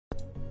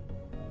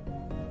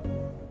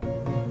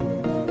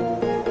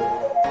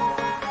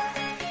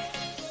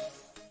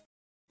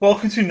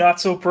Welcome to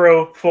Not So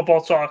Pro Football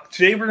Talk.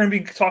 Today we're going to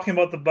be talking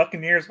about the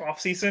Buccaneers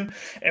offseason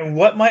and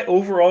what my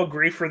overall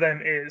grade for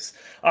them is.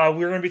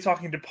 We're going to be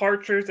talking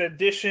departures,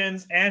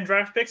 additions, and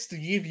draft picks to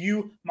give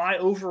you my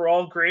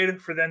overall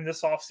grade for them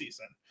this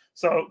offseason.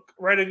 So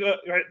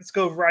let's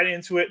go right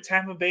into it.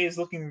 Tampa Bay is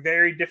looking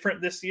very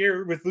different this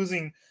year with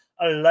losing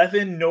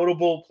 11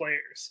 notable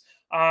players.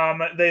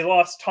 They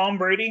lost Tom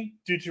Brady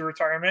due to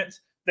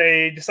retirement.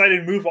 They decided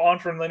to move on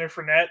from Leonard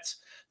Fournette.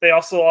 They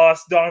also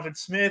lost Donovan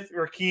Smith,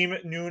 Raheem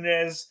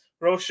Nunez,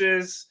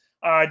 Roches,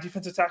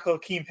 defensive tackle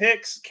Akeem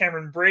Hicks,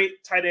 Cameron Brate,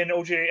 tight end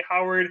O.J.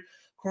 Howard,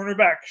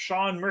 cornerback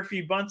Sean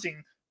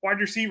Murphy-Bunting, wide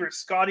receiver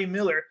Scotty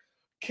Miller,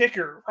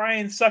 kicker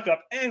Ryan Suckup,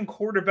 and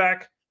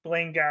quarterback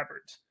Blaine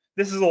Gabbert.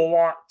 This is a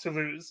lot to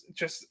lose,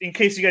 just in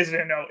case you guys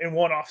didn't know, in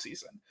one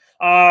offseason.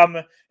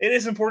 It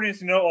is important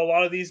to know a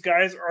lot of these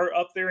guys are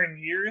up there in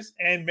years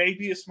and may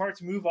be smart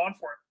to move on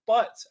for it.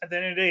 But at the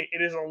end of the day,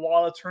 it is a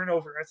lot of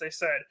turnover, as I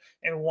said,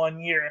 in 1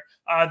 year.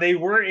 They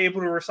were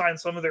able to resign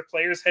some of their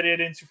players headed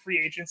into free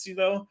agency,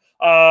 though.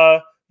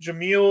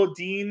 Jameel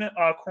Dean,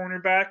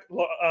 cornerback,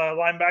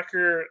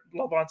 linebacker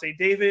Lavonte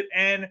David,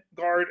 and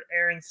guard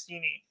Aaron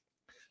Stiney.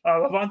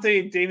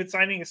 Lavonte David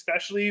signing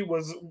especially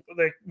was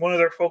like one of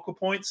their focal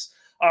points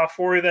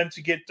for them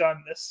to get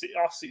done this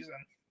offseason.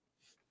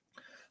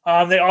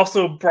 They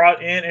also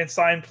brought in and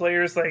signed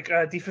players like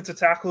defensive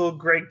tackle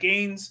Greg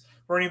Gaines,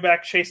 running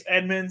back Chase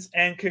Edmonds,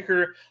 and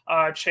kicker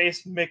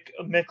Chase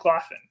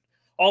McLaughlin.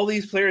 All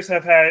these players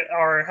have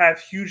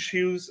huge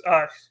shoes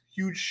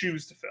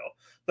to fill.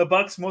 The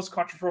Bucs' most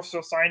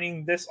controversial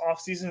signing this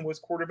offseason was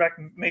quarterback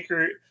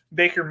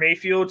Baker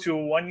Mayfield to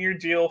a 1-year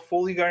deal,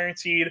 fully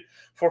guaranteed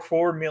for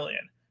 $4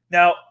 million.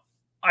 Now,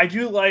 I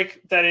do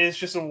like that it is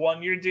just a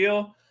 1-year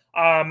deal.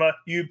 But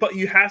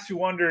you have to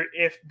wonder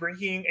if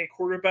bringing a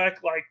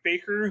quarterback like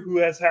Baker, who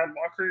has had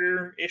locker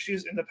room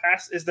issues in the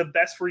past, is the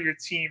best for your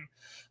team.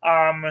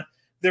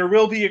 There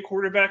will be a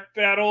quarterback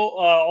battle,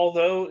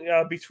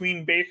 although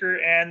between Baker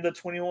and the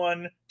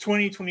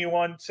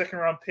 2021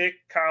 second-round pick,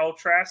 Kyle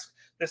Trask,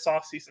 this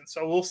offseason.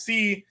 So we'll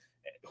see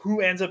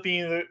who ends up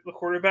being the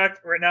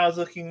quarterback. Right now it's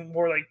looking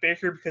more like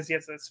Baker because he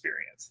has the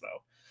experience,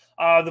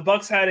 though. The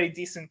Bucs had a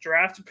decent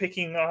draft,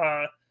 picking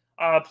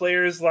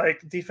players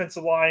like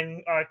defensive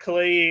line,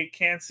 Calais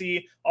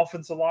Cansey,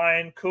 offensive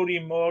line, Cody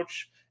Moch,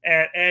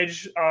 and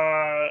edge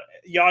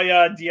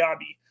Yaya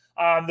Diaby.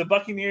 The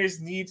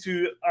Buccaneers need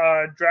to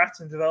draft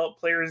and develop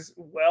players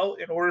well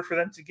in order for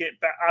them to get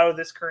back out of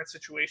this current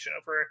situation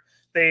where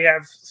they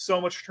have so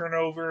much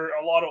turnover,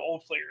 a lot of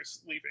old players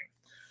leaving.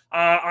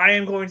 I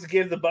am going to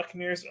give the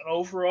Buccaneers an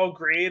overall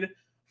grade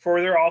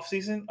for their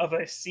offseason of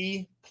a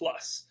C+.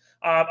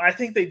 I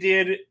think they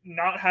did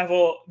not have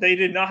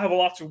a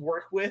lot to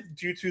work with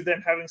due to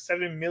them having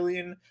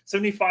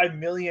 $75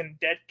 million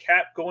dead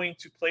cap going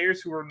to players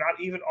who are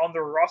not even on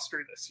their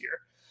roster this year.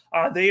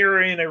 They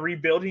are in a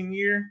rebuilding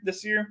year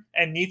this year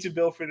and need to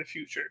build for the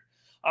future.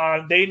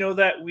 They know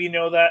that, we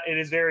know that, it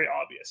is very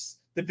obvious.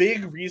 The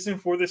big reason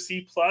for the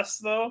C+,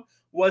 though,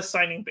 was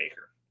signing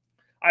Baker.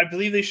 I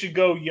believe they should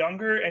go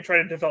younger and try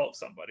to develop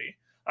somebody.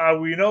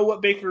 We know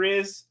what Baker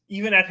is,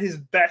 even at his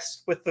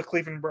best with the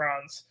Cleveland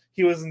Browns.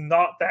 He was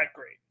not that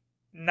great.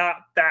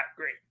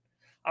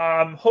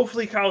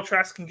 Hopefully Kyle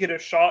Trask can get a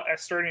shot at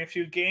starting a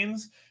few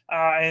games,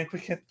 and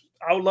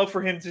I would love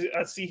for him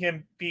to see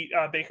him beat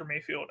Baker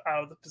Mayfield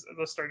out of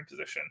the starting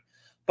position.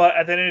 But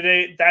at the end of the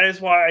day, that is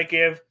why I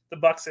give the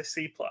Bucs a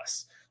C+.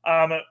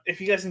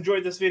 If you guys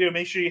enjoyed this video,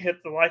 make sure you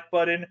hit the like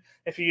button.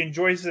 If you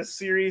enjoyed this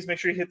series, make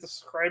sure you hit the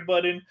subscribe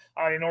button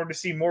in order to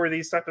see more of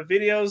these type of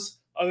videos.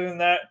 Other than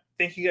that,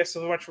 thank you guys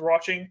so much for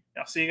watching.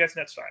 I'll see you guys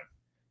next time.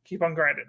 Keep on grinding.